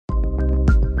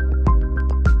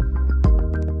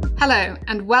Hello,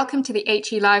 and welcome to the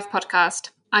HE Live podcast.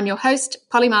 I'm your host,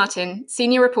 Polly Martin,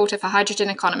 senior reporter for Hydrogen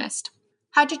Economist.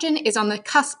 Hydrogen is on the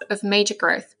cusp of major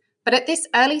growth, but at this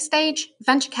early stage,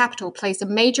 venture capital plays a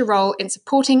major role in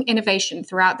supporting innovation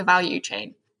throughout the value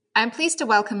chain. I'm pleased to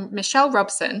welcome Michelle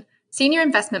Robson, senior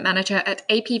investment manager at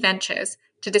AP Ventures,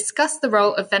 to discuss the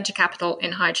role of venture capital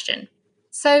in hydrogen.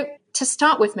 So, to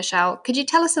start with, Michelle, could you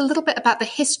tell us a little bit about the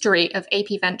history of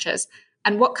AP Ventures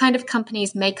and what kind of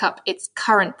companies make up its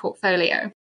current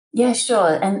portfolio? Yeah,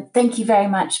 sure. And thank you very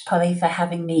much, Polly, for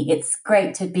having me. It's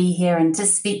great to be here and to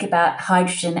speak about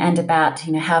hydrogen and about,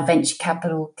 how venture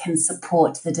capital can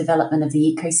support the development of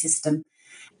the ecosystem.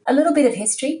 A little bit of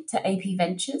history to AP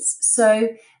Ventures. So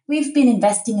we've been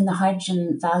investing in the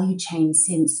hydrogen value chain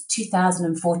since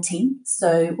 2014,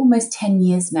 so almost 10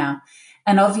 years now.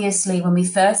 And obviously, when we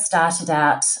first started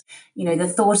out, the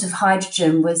thought of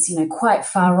hydrogen was, quite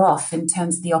far off in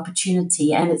terms of the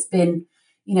opportunity. And it's been,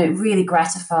 really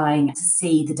gratifying to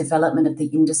see the development of the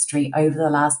industry over the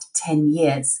last 10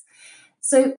 years.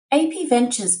 So AP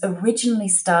Ventures originally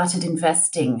started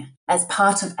investing as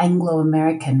part of Anglo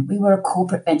American. We were a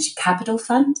corporate venture capital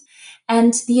fund.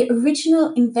 And the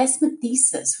original investment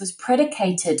thesis was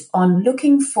predicated on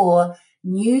looking for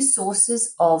new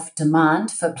sources of demand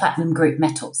for platinum group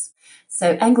metals.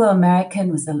 So Anglo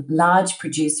American was a large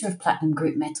producer of platinum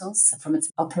group metals from its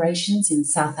operations in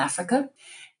South Africa.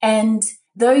 And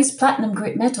those platinum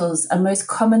group metals are most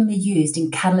commonly used in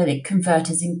catalytic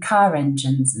converters in car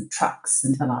engines and trucks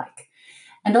and the like.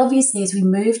 And obviously, as we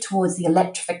move towards the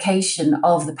electrification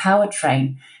of the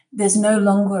powertrain, there's no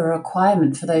longer a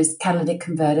requirement for those catalytic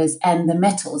converters and the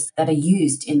metals that are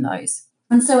used in those.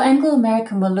 And so Anglo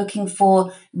American were looking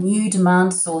for new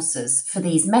demand sources for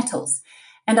these metals.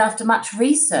 And after much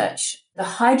research, the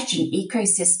hydrogen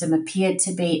ecosystem appeared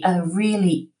to be a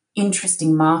really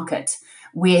interesting market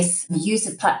with the use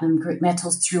of platinum group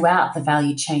metals throughout the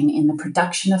value chain in the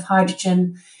production of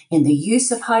hydrogen, in the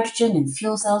use of hydrogen in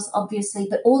fuel cells, obviously,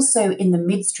 but also in the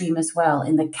midstream as well,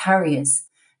 in the carriers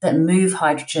that move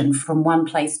hydrogen from one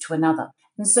place to another.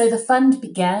 And so the fund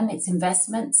began its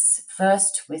investments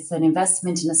first with an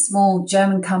investment in a small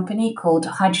German company called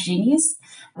Hydrogenious,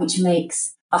 which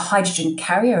makes a hydrogen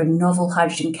carrier, a novel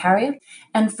hydrogen carrier.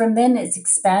 And from then it's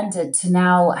expanded to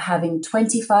now having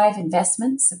 25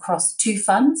 investments across two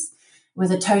funds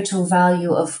with a total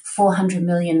value of 400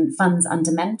 million funds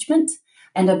under management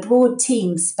and a broad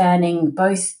team spanning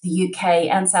both the UK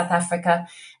and South Africa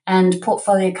and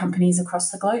portfolio companies across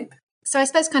the globe. So I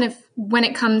suppose kind of when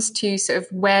it comes to sort of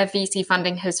where VC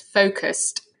funding has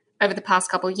focused over the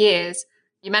past couple of years,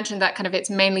 you mentioned that kind of it's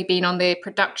mainly been on the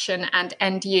production and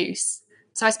end use.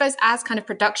 So I suppose as kind of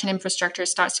production infrastructure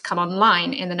starts to come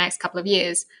online in the next couple of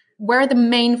years, where are the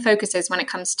main focuses when it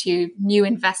comes to new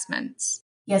investments?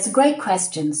 Yeah, it's a great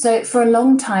question. So for a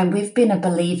long time, we've been a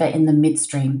believer in the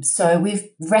midstream. So we've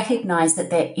recognized that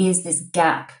there is this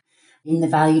gap in the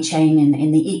value chain,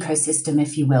 in the ecosystem,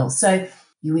 if you will. So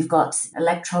we've got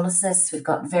electrolysis, we've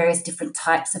got various different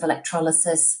types of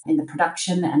electrolysis in the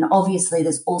production, and obviously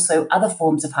there's also other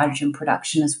forms of hydrogen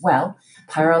production as well.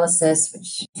 Pyrolysis,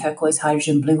 which turquoise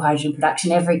hydrogen, blue hydrogen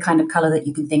production, every kind of color that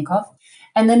you can think of.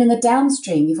 And then in the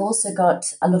downstream, you've also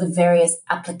got a lot of various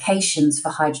applications for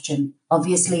hydrogen.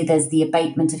 Obviously, there's the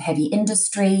abatement of heavy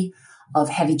industry, of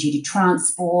heavy-duty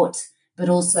transport, but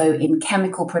also in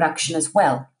chemical production as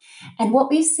well. And what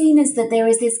we've seen is that there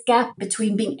is this gap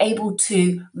between being able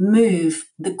to move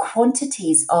the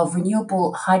quantities of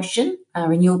renewable hydrogen,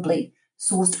 renewably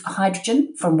sourced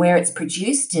hydrogen from where it's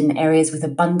produced in areas with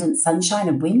abundant sunshine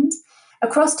and wind,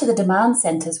 across to the demand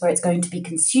centers where it's going to be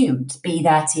consumed, be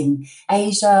that in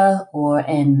Asia or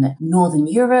in Northern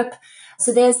Europe.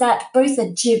 So there's that both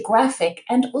a geographic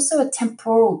and also a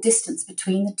temporal distance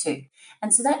between the two.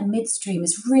 And so that midstream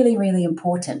is really, really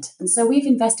important. And so we've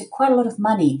invested quite a lot of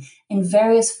money in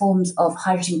various forms of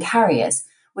hydrogen carriers,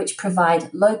 which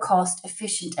provide low-cost,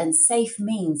 efficient, and safe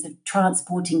means of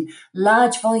transporting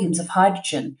large volumes of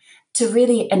hydrogen to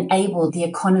really enable the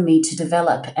economy to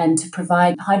develop and to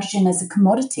provide hydrogen as a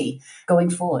commodity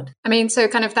going forward. I mean, so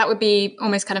kind of that would be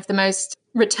almost kind of the most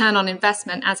return on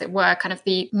investment, as it were, kind of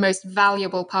the most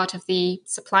valuable part of the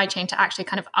supply chain to actually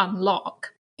kind of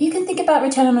unlock. You can think about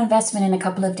return on investment in a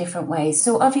couple of different ways.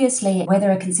 So obviously, where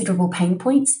there are considerable pain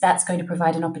points, that's going to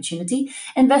provide an opportunity.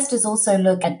 Investors also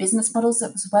look at business models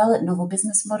as well, at novel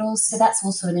business models. So that's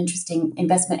also an interesting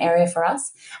investment area for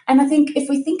us. And I think if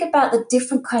we think about the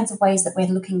different kinds of ways that we're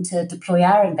looking to deploy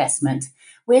our investment,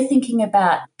 we're thinking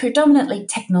about predominantly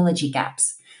technology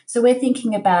gaps. So we're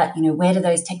thinking about, where do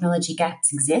those technology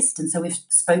gaps exist? And so we've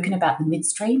spoken about the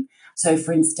midstream. So,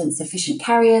 for instance, efficient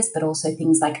carriers, but also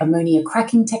things like ammonia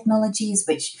cracking technologies,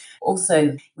 which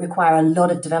also require a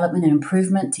lot of development and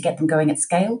improvement to get them going at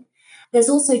scale. There's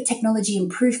also technology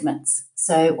improvements.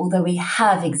 So although we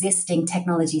have existing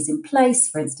technologies in place,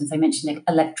 for instance, I mentioned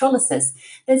electrolysis,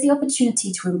 there's the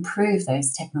opportunity to improve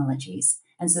those technologies.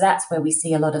 And so that's where we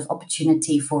see a lot of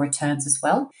opportunity for returns as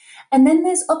well. And then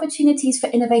there's opportunities for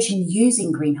innovation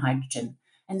using green hydrogen.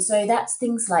 And so that's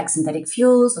things like synthetic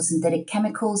fuels or synthetic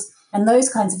chemicals. And those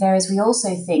kinds of areas we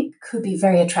also think could be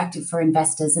very attractive for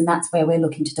investors. And that's where we're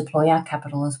looking to deploy our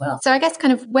capital as well. So I guess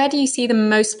kind of where do you see the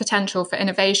most potential for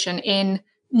innovation in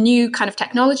new kind of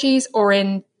technologies or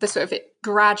in the sort of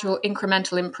gradual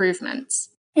incremental improvements?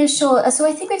 Yeah, sure. So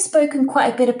I think we've spoken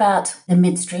quite a bit about the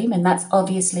midstream, and that's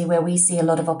obviously where we see a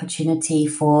lot of opportunity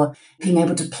for being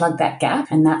able to plug that gap.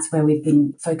 And that's where we've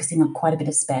been focusing on quite a bit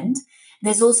of spend.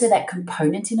 There's also that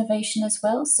component innovation as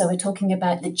well. So we're talking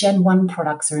about the Gen 1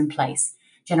 products are in place,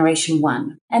 Generation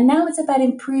 1. And now it's about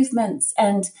improvements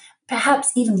and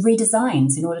perhaps even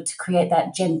redesigns in order to create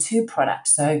that Gen 2 product.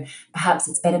 So perhaps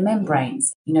it's better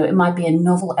membranes. It might be a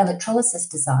novel electrolysis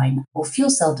design or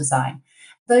fuel cell design.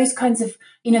 Those kinds of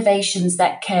innovations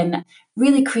that can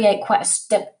really create quite a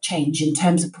step change in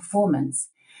terms of performance.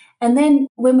 And then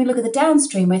when we look at the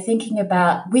downstream, we're thinking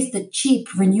about with the cheap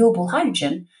renewable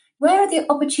hydrogen, where are the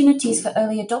opportunities for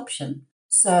early adoption?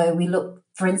 So we look,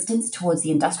 for instance, towards the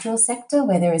industrial sector,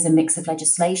 where there is a mix of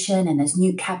legislation and there's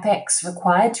new capex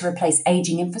required to replace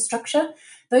aging infrastructure.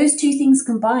 Those two things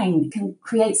combined can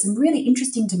create some really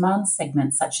interesting demand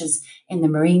segments, such as in the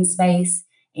marine space,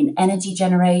 in energy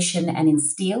generation, and in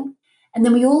steel. And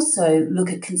then we also look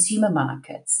at consumer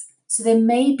markets. So there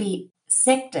may be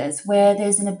sectors where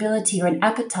there's an ability or an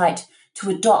appetite to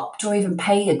adopt or even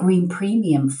pay a green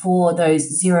premium for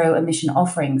those zero emission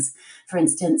offerings. For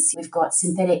instance, we've got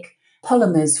synthetic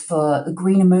polymers for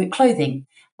green clothing,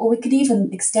 or we could even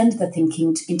extend the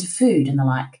thinking into food and the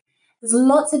like. There's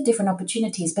lots of different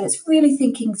opportunities, but it's really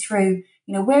thinking through,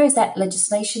 where is that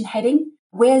legislation heading?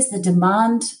 Where's the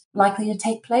demand likely to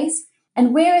take place?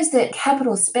 And where is the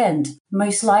capital spend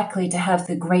most likely to have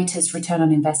the greatest return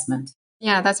on investment?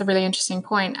 Yeah, that's a really interesting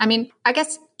point. I mean, I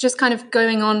guess just kind of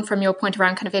going on from your point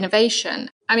around kind of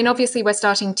innovation, I mean, obviously we're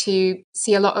starting to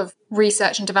see a lot of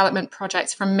research and development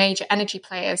projects from major energy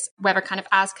players, whether kind of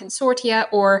as consortia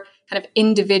or kind of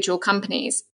individual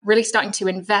companies, really starting to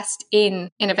invest in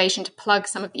innovation to plug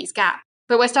some of these gaps.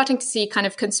 But we're starting to see kind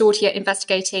of consortia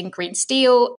investigating green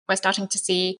steel. We're starting to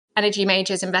see energy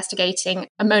majors investigating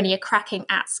ammonia cracking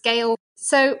at scale.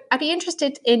 So I'd be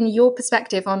interested in your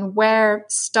perspective on where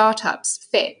startups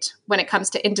fit when it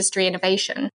comes to industry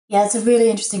innovation. Yeah, it's a really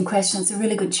interesting question. It's a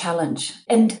really good challenge.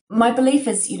 And my belief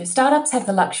is, startups have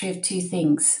the luxury of two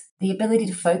things, the ability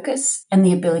to focus and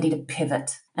the ability to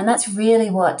pivot. And that's really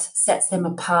what sets them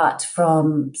apart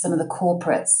from some of the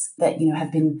corporates that,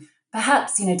 have been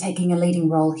perhaps, taking a leading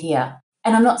role here.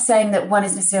 And I'm not saying that one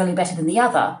is necessarily better than the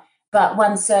other, but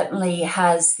one certainly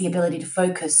has the ability to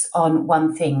focus on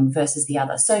one thing versus the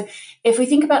other. So if we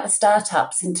think about the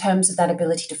startups in terms of that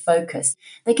ability to focus,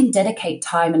 they can dedicate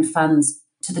time and funds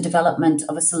to the development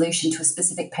of a solution to a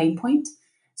specific pain point.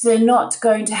 So they're not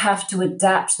going to have to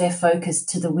adapt their focus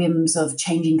to the whims of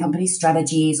changing company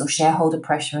strategies or shareholder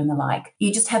pressure and the like.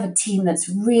 You just have a team that's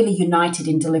really united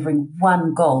in delivering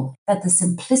one goal. That the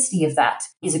simplicity of that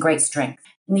is a great strength.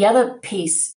 And the other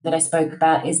piece that I spoke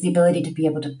about is the ability to be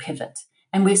able to pivot.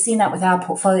 And we've seen that with our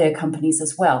portfolio companies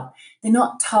as well. They're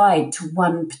not tied to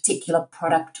one particular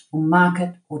product or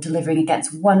market or delivering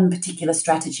against one particular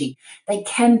strategy. They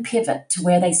can pivot to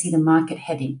where they see the market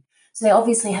heading. So they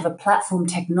obviously have a platform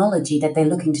technology that they're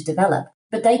looking to develop,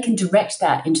 but they can direct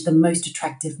that into the most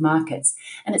attractive markets.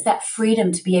 And it's that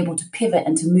freedom to be able to pivot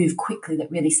and to move quickly that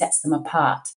really sets them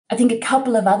apart. I think a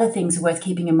couple of other things are worth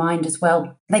keeping in mind as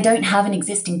well. They don't have an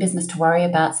existing business to worry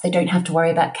about, so they don't have to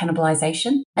worry about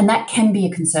cannibalization. And that can be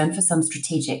a concern for some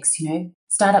strategics.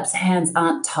 Startups' hands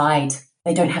aren't tied.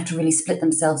 They don't have to really split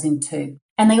themselves in two.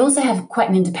 And they also have quite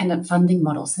an independent funding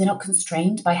model, so they're not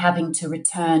constrained by having to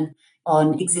return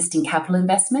on existing capital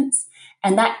investments.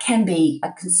 And that can be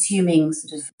a consuming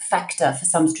sort of factor for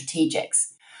some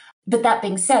strategics. But that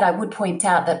being said, I would point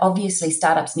out that obviously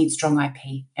startups need strong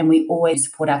IP, and we always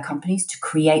support our companies to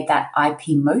create that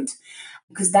IP moat,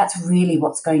 because that's really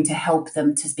what's going to help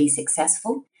them to be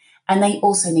successful. And they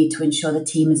also need to ensure the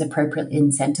team is appropriately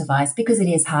incentivized, because it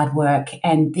is hard work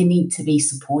and they need to be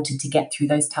supported to get through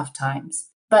those tough times.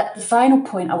 But the final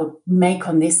point I would make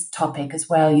on this topic as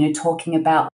well, talking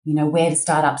about, where do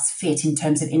startups fit in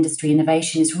terms of industry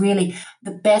innovation, is really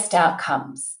the best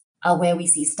outcomes are where we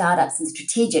see startups and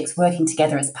strategics working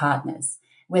together as partners.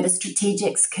 where the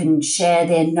strategics can share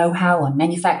their know-how on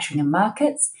manufacturing and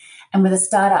markets, and where the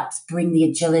startups bring the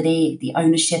agility, the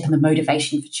ownership, and the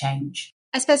motivation for change.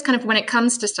 I suppose kind of when it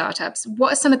comes to startups,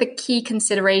 what are some of the key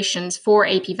considerations for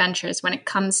AP Ventures when it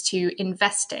comes to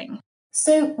investing?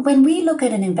 So when we look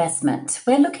at an investment,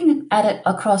 we're looking at it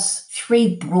across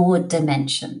three broad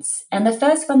dimensions. And the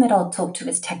first one that I'll talk to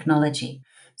is technology.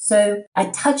 So I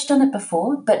touched on it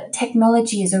before, but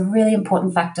technology is a really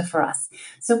important factor for us.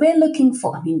 So we're looking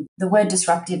for, the word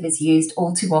disruptive is used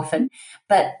all too often,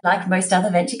 but like most other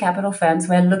venture capital firms,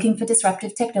 we're looking for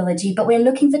disruptive technology, but we're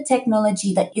looking for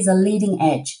technology that is a leading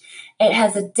edge. It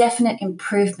has a definite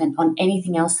improvement on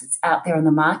anything else that's out there on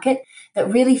the market that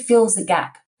really fills a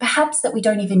gap, perhaps that we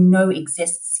don't even know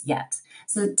exists yet.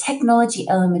 So the technology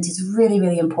element is really,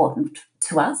 really important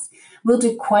to us. We'll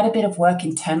do quite a bit of work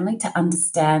internally to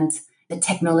understand the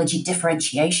technology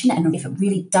differentiation and if it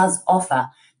really does offer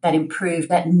that improved,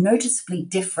 that noticeably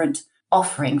different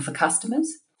offering for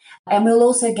customers. And we'll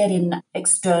also get in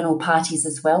external parties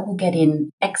as well. We'll get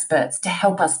in experts to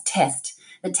help us test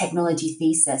the technology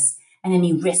thesis and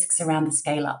any risks around the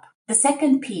scale up. The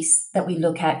second piece that we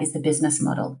look at is the business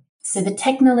model. So the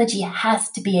technology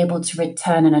has to be able to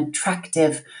return an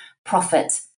attractive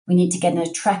profit. We need to get an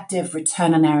attractive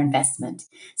return on our investment.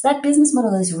 So that business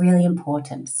model is really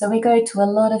important. So we go to a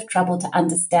lot of trouble to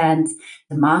understand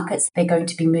the markets they're going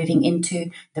to be moving into,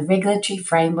 the regulatory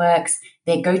frameworks,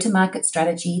 their go-to-market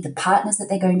strategy, the partners that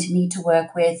they're going to need to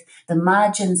work with, the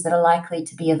margins that are likely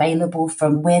to be available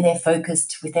from where they're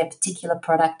focused with their particular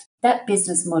product. That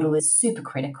business model is super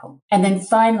critical. And then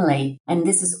finally, and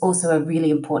this is also a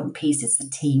really important piece, is the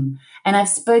team. And I've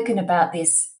spoken about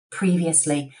this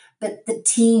previously, but the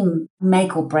team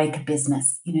make or break a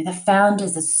business. The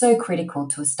founders are so critical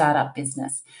to a startup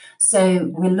business. So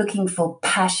we're looking for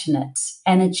passionate,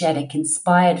 energetic,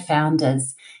 inspired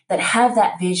founders that have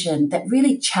that vision that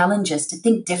really challenge us to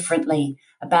think differently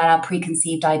about our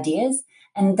preconceived ideas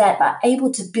and that are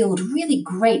able to build really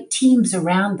great teams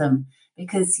around them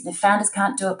because the founders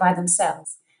can't do it by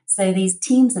themselves. So these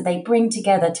teams that they bring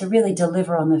together to really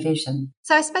deliver on the vision.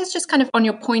 So I suppose just kind of on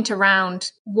your point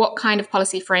around what kind of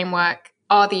policy framework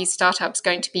are these startups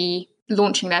going to be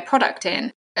launching their product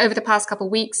in? Over the past couple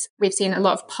of weeks, we've seen a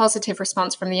lot of positive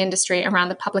response from the industry around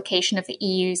the publication of the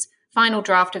EU's final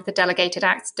draft of the delegated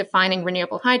acts defining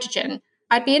renewable hydrogen.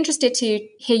 I'd be interested to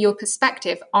hear your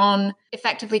perspective on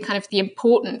effectively kind of the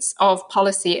importance of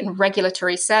policy and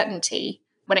regulatory certainty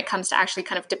when it comes to actually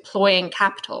kind of deploying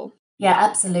capital. Yeah,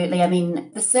 absolutely.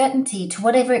 The certainty, to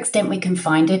whatever extent we can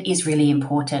find it, is really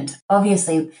important.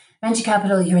 Obviously, venture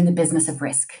capital, you're in the business of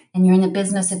risk, and you're in the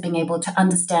business of being able to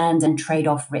understand and trade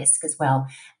off risk as well.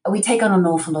 We take on an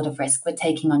awful lot of risk. We're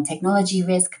taking on technology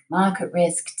risk, market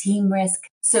risk, team risk.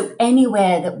 So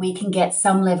anywhere that we can get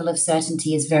some level of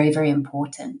certainty is very, very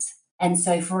important. And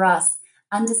so for us,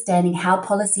 understanding how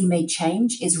policy may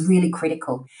change is really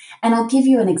critical. And I'll give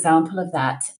you an example of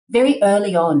that. Very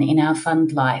early on in our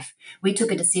fund life, we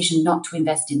took a decision not to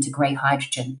invest into grey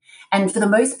hydrogen. And for the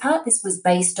most part, this was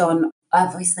based on,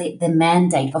 obviously, the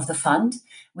mandate of the fund,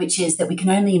 which is that we can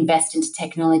only invest into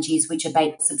technologies which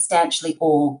abate substantially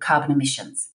all carbon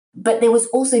emissions. But there was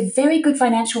also very good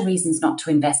financial reasons not to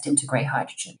invest into grey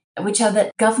hydrogen, which are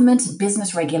that government and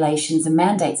business regulations and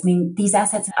mandates mean these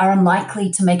assets are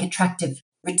unlikely to make attractive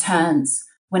returns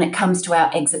when it comes to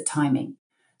our exit timing.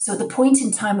 So at the point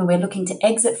in time when we're looking to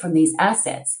exit from these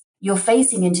assets, you're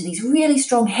facing into these really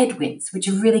strong headwinds, which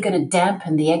are really going to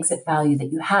dampen the exit value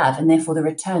that you have and therefore the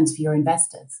returns for your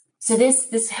investors. So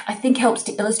this I think helps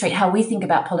to illustrate how we think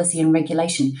about policy and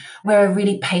regulation. We're a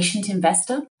really patient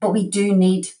investor, but we do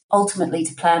need ultimately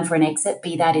to plan for an exit,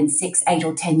 be that in 6, 8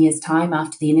 or 10 years' time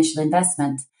after the initial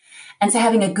investment. And so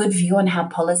having a good view on how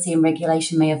policy and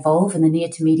regulation may evolve in the near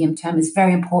to medium term is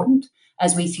very important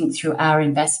as we think through our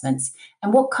investments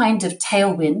and what kind of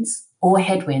tailwinds or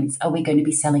headwinds are we going to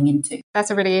be selling into.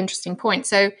 That's a really interesting point.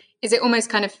 So is it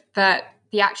almost kind of that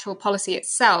the actual policy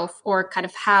itself or kind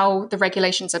of how the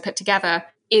regulations are put together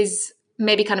is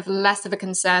maybe kind of less of a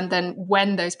concern than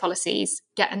when those policies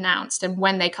get announced and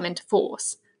when they come into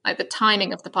force, like the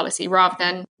timing of the policy rather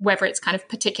than whether it's kind of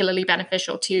particularly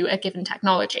beneficial to a given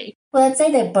technology? Well, I'd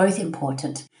say they're both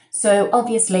important. So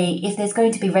obviously, if there's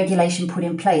going to be regulation put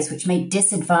in place which may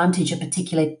disadvantage a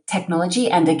particular technology,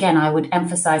 and again, I would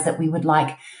emphasize that we would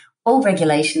like all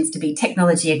regulations to be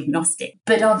technology agnostic.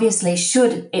 But obviously,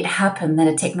 should it happen that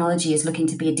a technology is looking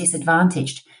to be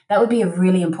disadvantaged, that would be a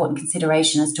really important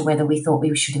consideration as to whether we thought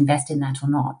we should invest in that or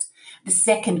not. The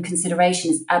second consideration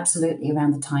is absolutely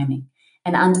around the timing.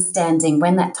 and understanding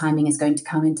when that timing is going to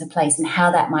come into place and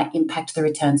how that might impact the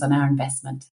returns on our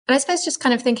investment. And I suppose just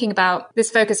kind of thinking about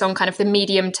this focus on kind of the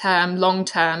medium term, long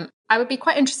term, I would be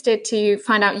quite interested to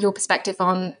find out your perspective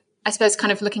on, I suppose,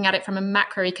 kind of looking at it from a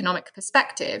macroeconomic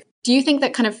perspective. Do you think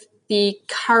that kind of the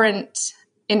current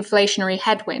inflationary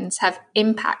headwinds have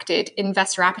impacted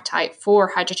investor appetite for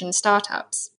hydrogen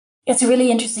startups? It's a really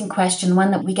interesting question,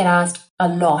 one that we get asked a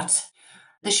lot.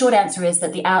 The short answer is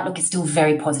that the outlook is still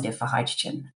very positive for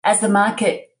hydrogen. As the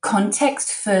market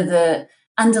context for the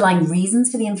underlying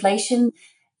reasons for the inflation,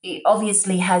 it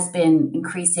obviously has been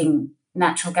increasing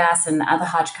natural gas and other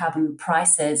hydrocarbon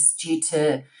prices due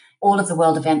to all of the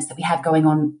world events that we have going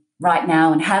on right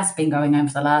now and has been going on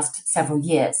for the last several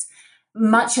years.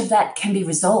 Much of that can be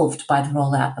resolved by the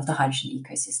rollout of the hydrogen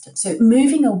ecosystem. So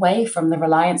moving away from the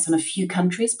reliance on a few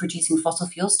countries producing fossil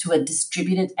fuels to a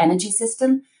distributed energy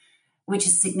system, which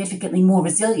is significantly more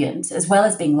resilient, as well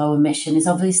as being low emission, is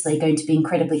obviously going to be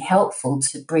incredibly helpful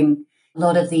to bring a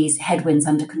lot of these headwinds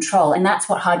under control. And that's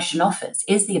what hydrogen offers,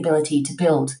 is the ability to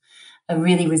build a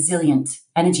really resilient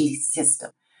energy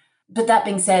system. But that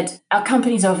being said, our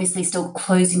companies are obviously still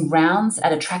closing rounds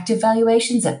at attractive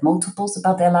valuations at multiples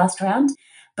above their last round.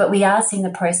 But we are seeing the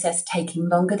process taking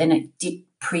longer than it did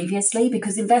previously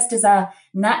because investors are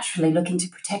naturally looking to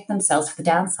protect themselves for the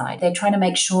downside. They're trying to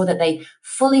make sure that they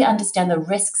fully understand the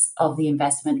risks of the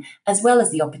investment as well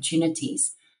as the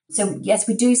opportunities. So yes,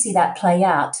 we do see that play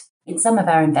out in some of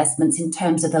our investments in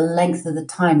terms of the length of the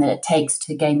time that it takes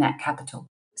to gain that capital.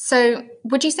 So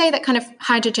would you say that kind of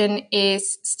hydrogen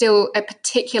is still a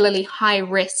particularly high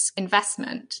risk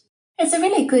investment? It's a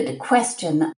really good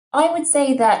question. I would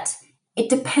say that it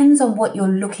depends on what you're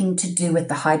looking to do with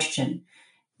the hydrogen.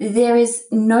 There is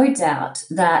no doubt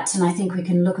that, and I think we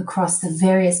can look across the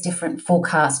various different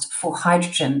forecasts for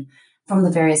hydrogen from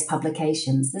the various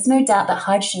publications, there's no doubt that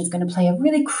hydrogen is going to play a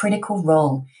really critical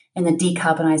role in the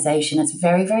decarbonisation. It's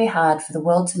very, very hard for the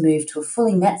world to move to a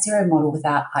fully net zero model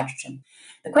without hydrogen.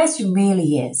 The question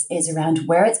really is around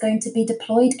where it's going to be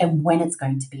deployed and when it's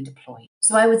going to be deployed.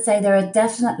 So I would say there are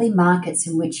definitely markets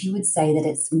in which you would say that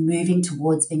it's moving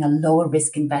towards being a lower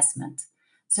risk investment.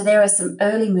 So there are some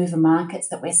early mover markets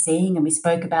that we're seeing, and we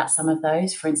spoke about some of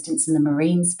those, for instance, in the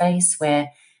marine space, where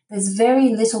there's very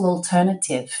little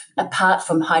alternative apart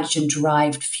from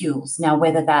hydrogen-derived fuels. Now,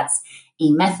 whether that's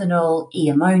e-methanol,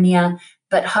 e-ammonia,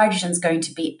 but hydrogen is going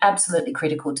to be absolutely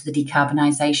critical to the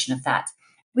decarbonisation of that.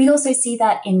 We also see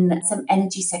that in some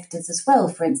energy sectors as well.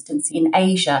 For instance, in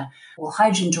Asia,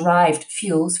 hydrogen-derived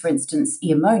fuels, for instance,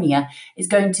 e-ammonia, is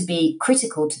going to be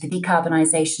critical to the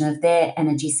decarbonisation of their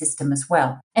energy system as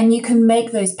well. And you can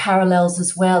make those parallels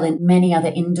as well in many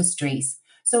other industries.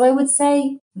 So I would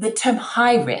say the term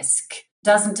high risk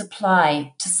doesn't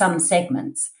apply to some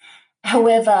segments.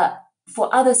 However,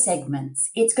 for other segments,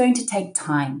 it's going to take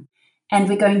time, and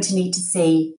we're going to need to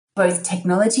see both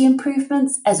technology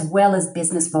improvements as well as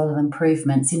business model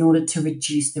improvements in order to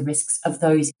reduce the risks of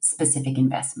those specific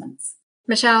investments.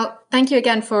 Michelle, thank you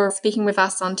again for speaking with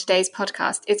us on today's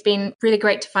podcast. It's been really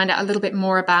great to find out a little bit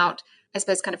more about, I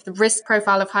suppose, kind of the risk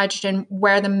profile of hydrogen,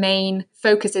 where the main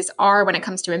focuses are when it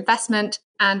comes to investment,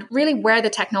 and really where the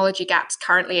technology gaps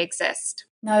currently exist.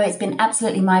 No, it's been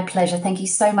absolutely my pleasure. Thank you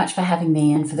so much for having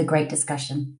me and for the great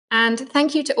discussion. And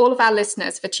thank you to all of our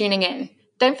listeners for tuning in.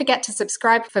 Don't forget to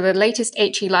subscribe for the latest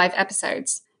HE Live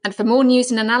episodes. And for more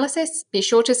news and analysis, be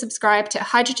sure to subscribe to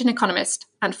Hydrogen Economist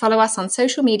and follow us on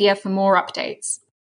social media for more updates.